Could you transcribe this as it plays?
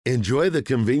Enjoy the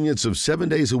convenience of 7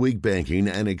 days a week banking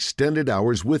and extended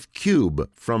hours with Cube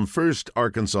from First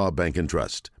Arkansas Bank and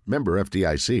Trust. Member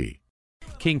FDIC.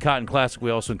 King Cotton Classic, we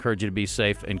also encourage you to be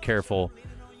safe and careful,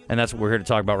 and that's what we're here to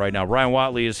talk about right now. Ryan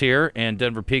Watley is here, and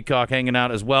Denver Peacock hanging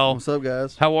out as well. What's up,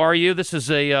 guys? How are you? This is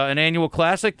an annual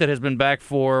classic that has been back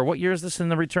for, what year is this in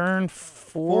the return?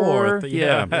 Fourth.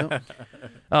 Yeah.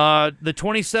 The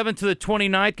 27th to the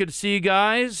 29th, good to see you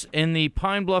guys in the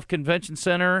Pine Bluff Convention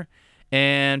Center.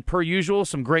 And per usual,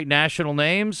 some great national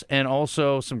names and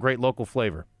also some great local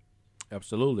flavor.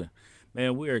 Absolutely.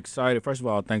 Man, we're excited. First of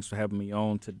all, thanks for having me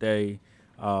on today.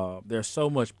 There's so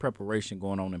much preparation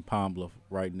going on in Pine Bluff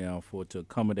right now to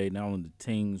accommodate not only the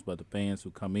teams but the fans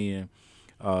who come in.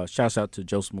 Shouts out to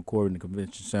Joseph McCord in the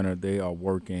Convention Center. They are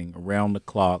working around the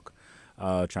clock,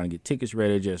 trying to get tickets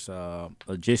ready, just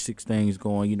logistics things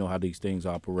going. You know how these things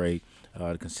operate.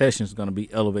 The concessions are going to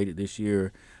be elevated this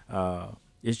year.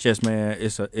 It's just, man,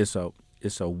 it's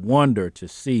a wonder to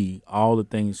see all the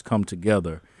things come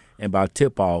together, and by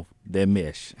tip-off, they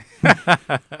mesh.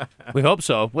 We hope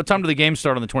so. What time do the games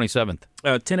start on the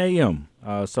 27th? 10 a.m.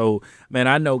 So, man,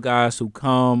 I know guys who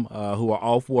come who are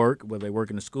off work, whether they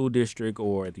work in the school district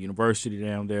or at the university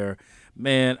down there.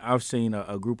 Man, I've seen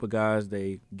a group of guys,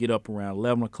 they get up around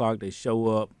 11 o'clock, they show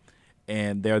up,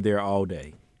 and they're there all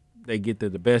day. They get the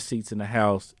best seats in the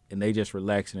house, and they just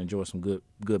relax and enjoy some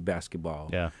good basketball.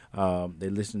 Yeah. They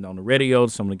listen on the radio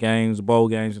to some of the games, bowl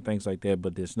games and things like that,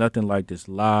 but there's nothing like this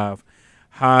live,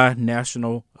 high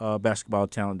national basketball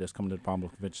talent that's coming to the Palm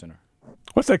Beach Convention Center.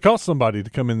 What's that cost somebody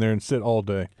to come in there and sit all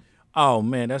day? Oh,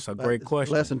 man, that's a great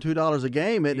question. Less than $2 a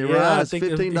game, isn't it? Yeah, Right? It's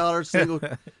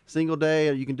 $15 single day,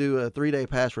 or you can do a 3-day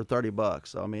pass for $30.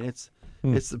 So, I mean, it's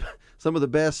some of the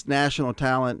best national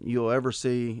talent you'll ever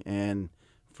see, and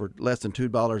for less than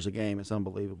 $2 a game, it's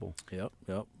unbelievable. Yep.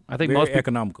 I think Very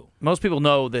economical. Most people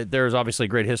know that there's obviously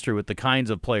great history with the kinds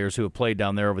of players who have played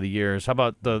down there over the years. How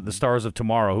about the stars of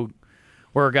tomorrow?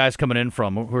 Where are guys coming in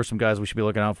from? Who are some guys we should be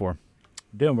looking out for?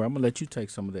 Denver, I'm going to let you take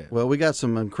some of that. Well, we got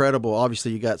some incredible,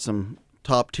 obviously you got some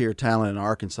top-tier talent in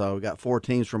Arkansas. We got 4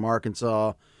 teams from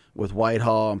Arkansas with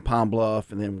Whitehall and Pine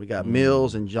Bluff, and then we got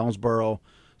Mills and Jonesboro,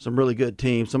 some really good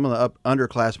teams. Some of the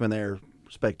underclassmen there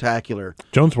spectacular.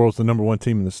 Jonesboro's the number 1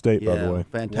 team in the state, by the way.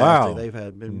 Fantastic. Wow.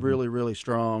 They've been really, really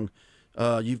strong.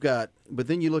 But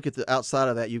then you look at the outside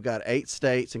of that, you've got 8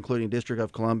 states, including District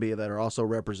of Columbia, that are also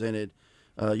represented.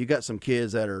 You got some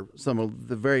kids that are some of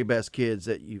the very best kids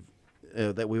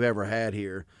that we've ever had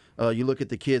here. You look at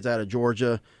the kids out of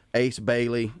Georgia, Ace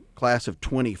Bailey, class of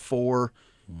 24.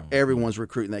 Everyone's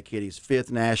recruiting that kid. He's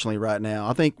 5th nationally right now.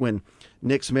 I think when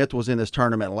Nick Smith was in this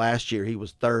tournament last year, he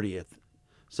was 30th.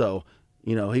 So,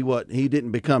 you know, he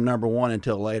didn't become number 1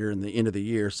 until later in the end of the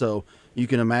year. So you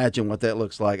can imagine what that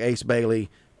looks like. Ace Bailey,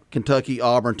 Kentucky,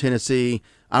 Auburn, Tennessee.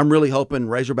 I'm really hoping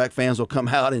Razorback fans will come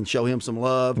out and show him some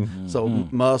love. So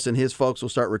Muss and his folks will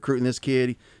start recruiting this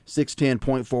kid. 6'10",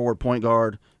 point forward, point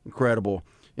guard, incredible.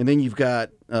 And then you've got,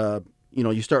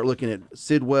 you start looking at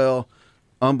Sidwell,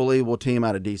 unbelievable team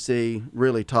out of D.C.,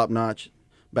 really top-notch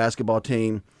basketball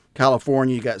team.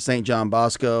 California, you got St. John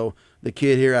Bosco. The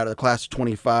kid here out of the class of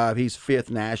 25, he's 5th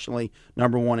nationally,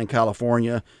 number 1 in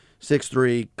California.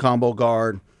 6'3", combo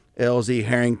guard, LZ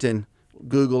Harrington.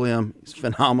 Google him. He's a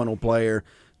phenomenal player.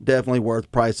 Definitely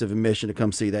worth price of admission to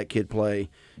come see that kid play.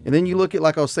 And then you look at,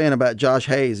 like I was saying about Josh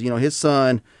Hayes, his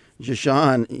son,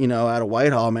 Jashawn, out of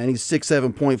Whitehall, man, he's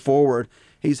 6'7", point forward.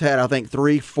 He's had, I think,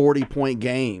 3 40-point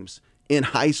games in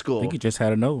high school. I think he just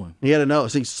had another one. He had another.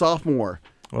 So he's sophomore.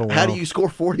 Oh, wow. How do you score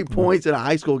 40 points in a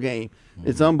high school game?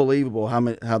 It's unbelievable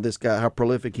how this guy, how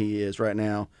prolific he is right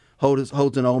now.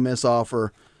 Holds an Ole Miss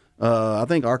offer. I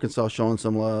think Arkansas showing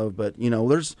some love, but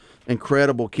there's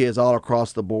incredible kids all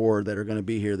across the board that are going to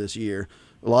be here this year.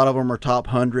 A lot of them are top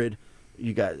 100.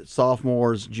 You got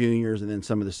sophomores, juniors, and then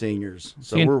some of the seniors.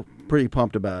 So we're pretty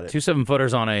pumped about it. 2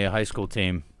 7-footers on a high school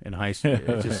team in high school.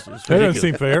 It's that doesn't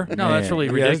seem fair. No, that's really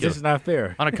ridiculous. That's just not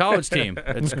fair. On a college team,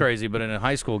 it's crazy, but in a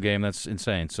high school game, that's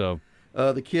insane. So,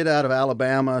 the kid out of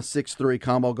Alabama, 6'3",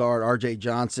 combo guard, R.J.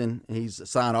 Johnson. He's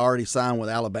already signed with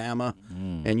Alabama,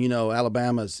 and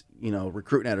Alabama's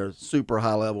recruiting at a super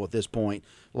high level at this point.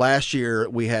 Last year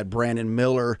we had Brandon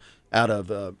Miller out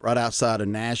of right outside of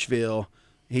Nashville.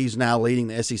 He's now leading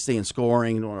the SEC in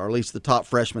scoring, or at least the top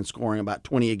freshman scoring about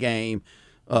 20 a game.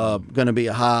 Going to be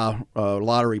a high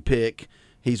lottery pick.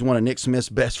 He's one of Nick Smith's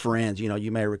best friends.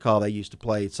 You may recall they used to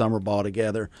play summer ball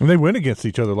together. And they went against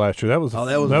each other last year. That was a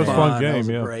fun game. That was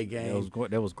a great game.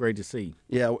 That was great to see.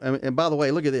 Yeah, and by the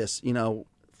way, look at this.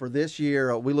 For this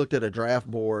year, we looked at a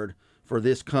draft board for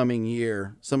this coming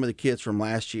year. Some of the kids from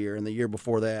last year and the year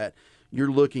before that, you're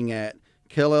looking at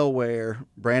Kellel Ware,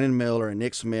 Brandon Miller, and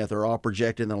Nick Smith are all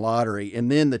projected in the lottery.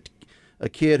 And then a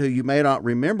kid who you may not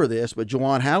remember this, but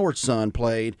Juwan Howard's son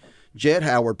played. Jet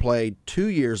Howard played 2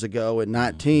 years ago in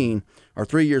 19 or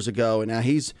 3 years ago, and now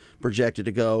he's projected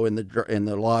to go in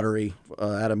the lottery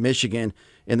out of Michigan.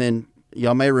 And then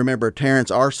y'all may remember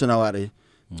Terrence Arsenault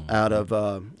out of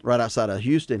right outside of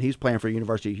Houston. He's playing for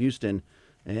University of Houston,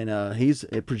 and he's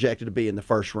projected to be in the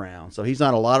first round. So he's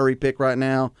not a lottery pick right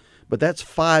now, but that's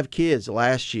 5 kids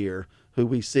last year who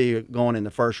we see going in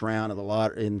the first round of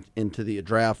the into the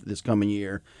draft this coming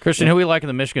year. Christian, who we like in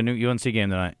the Michigan UNC game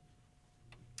tonight?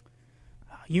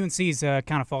 UNC's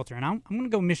kind of faltering. I'm going to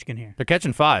go Michigan here. They're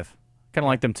catching 5. Kind of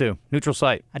like them too. Neutral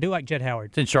site. I do like Jet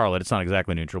Howard. It's in Charlotte. It's not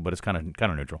exactly neutral, but it's kind of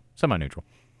neutral, semi-neutral.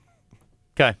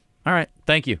 Okay. All right.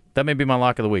 Thank you. That may be my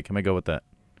lock of the week. I may go with that.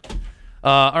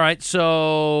 All right.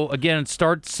 So again, it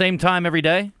starts same time every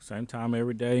day. Same time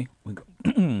every day.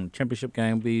 Championship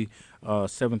game will be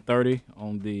 7:30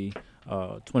 on the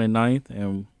 29th,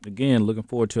 and again, looking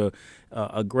forward to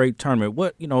a great tournament.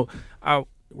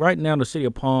 Right now, the City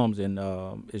of Palms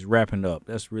is wrapping up.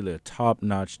 That's really a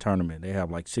top-notch tournament. They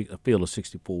have like a field of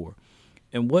 64.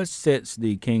 And what sets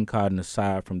the King Cotton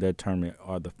aside from that tournament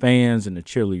are the fans and the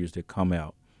cheerleaders that come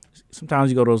out.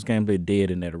 Sometimes you go to those games, they're dead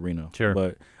in that arena. Sure.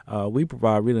 But we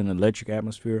provide really an electric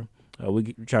atmosphere.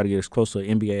 We try to get as close to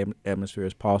an NBA atmosphere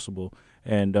as possible.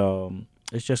 And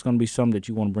it's just going to be something that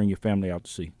you want to bring your family out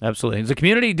to see. Absolutely. Does the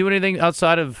community do anything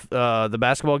outside of the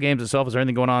basketball games itself? Is there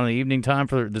anything going on in the evening time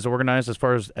for this organized as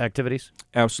far as activities?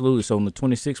 Absolutely. So on the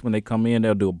 26th, when they come in,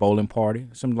 they'll do a bowling party,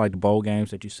 something like the bowl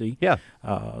games that you see. Yeah.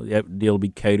 That deal will be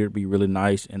catered, be really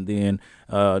nice. And then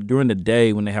during the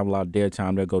day, when they have a lot of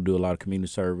daytime, they'll go do a lot of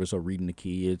community service or reading the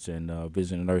kids and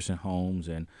visiting nursing homes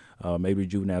and maybe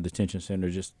juvenile detention center,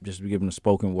 just giving a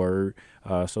spoken word.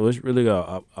 So it's really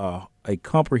a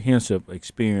comprehensive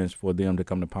experience for them to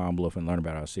come to Pine Bluff and learn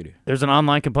about our city. There's an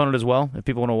online component as well if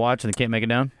people want to watch and they can't make it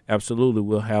down? Absolutely.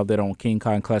 We'll have that on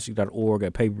KingCottonClassic.org, a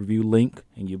pay-per-view link,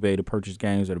 and you'll be able to purchase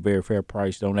games at a very fair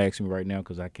price. Don't ask me right now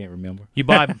because I can't remember. You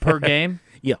buy per game?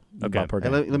 Yeah. Okay. Per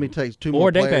game. Let me tell you 2 Or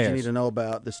more day players pass. you need to know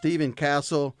about. The Stephen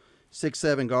Castle,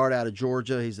 6'7" guard out of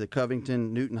Georgia. He's the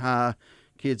Covington Newton High.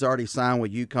 Kid's already signed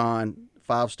with UConn,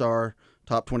 5-star.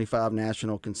 Top 25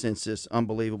 national consensus,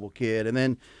 unbelievable kid. And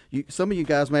then some of you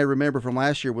guys may remember from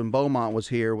last year when Beaumont was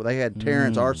here, where they had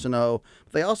Terrence Arsenault.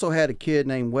 But they also had a kid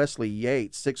named Wesley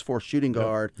Yates, 6'4" shooting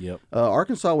guard. Yep.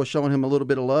 Arkansas was showing him a little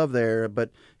bit of love there, but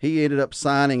he ended up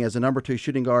signing as the number 2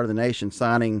 shooting guard of the nation,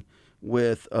 signing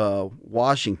with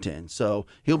Washington. So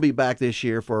he'll be back this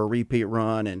year for a repeat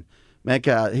run. And that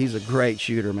guy, he's a great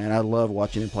shooter, man. I loved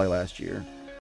watching him play last year.